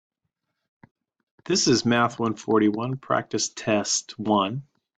This is Math 141, practice test 1.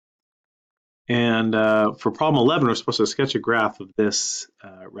 And for problem 11, we're supposed to sketch a graph of this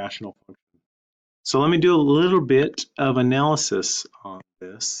rational function. So let me do a little bit of analysis on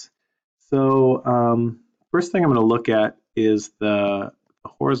this. So first thing I'm going to look at is the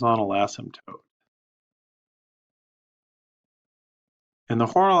horizontal asymptote. And the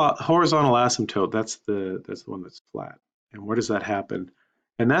horizontal asymptote, that's the one that's flat. And where does that happen?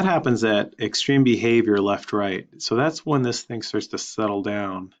 And that happens at extreme behavior left-right. So that's when this thing starts to settle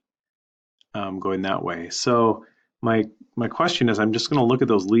down going that way. So my question is, I'm just going to look at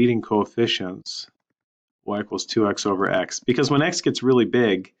those leading coefficients, y equals 2x over x, because when x gets really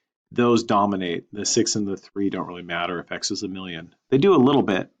big, those dominate. The 6 and the 3 don't really matter if x is a million. They do a little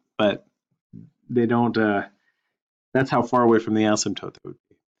bit, but they don't, that's how far away from the asymptote that would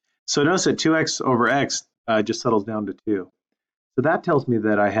be. So notice that 2x over x just settles down to 2. So that tells me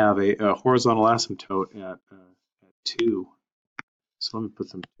that I have a horizontal asymptote at 2. So let me put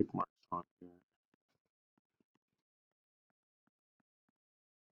some tick marks on here.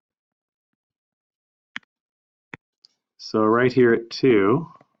 So right here at 2,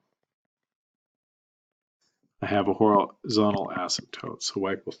 I have a horizontal asymptote, so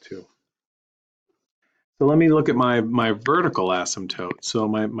y equals 2. So let me look at my vertical asymptote. So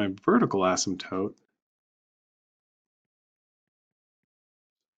my vertical asymptote,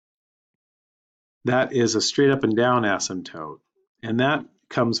 that is a straight up and down asymptote. And that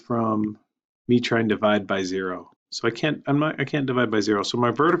comes from me trying to divide by 0. So I can't divide by 0. So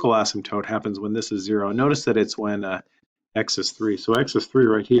my vertical asymptote happens when this is 0. Notice that it's when x is 3. So x is 3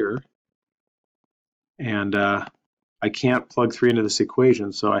 right here. And I can't plug 3 into this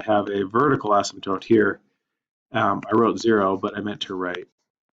equation, so I have a vertical asymptote here. I wrote 0, but I meant to write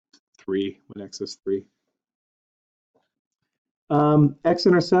 3 when x is 3.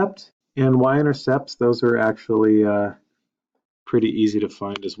 X-intercept and y-intercepts, those are actually pretty easy to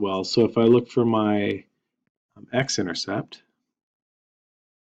find as well. So if I look for my x-intercept,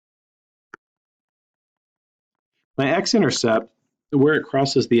 my x-intercept, where it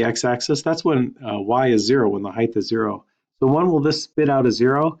crosses the x-axis, that's when y is 0, when the height is 0. So when will this spit out a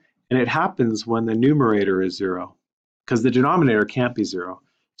 0? And it happens when the numerator is 0, because the denominator can't be 0.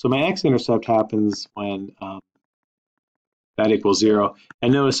 So my x-intercept happens when that equals 0.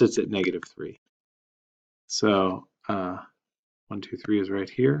 And notice it's at -3. So 1, 2, 3 is right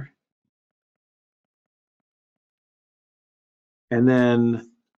here. And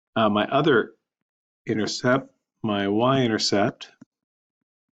then my other intercept, my y-intercept,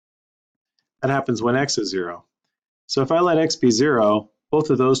 that happens when x is 0. So if I let x be 0, both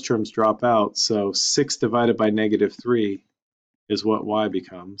of those terms drop out. So 6 divided by -3 is what y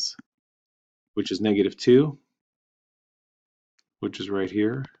becomes, which is -2, which is right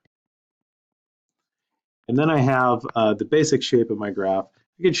here. And then I have the basic shape of my graph.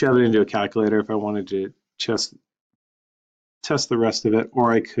 I could shove it into a calculator if I wanted to just test the rest of it,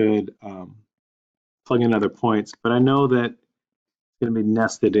 or I could plug in other points. But I know that it's going to be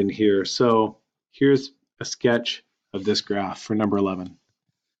nested in here. So here's a sketch of this graph for number 11.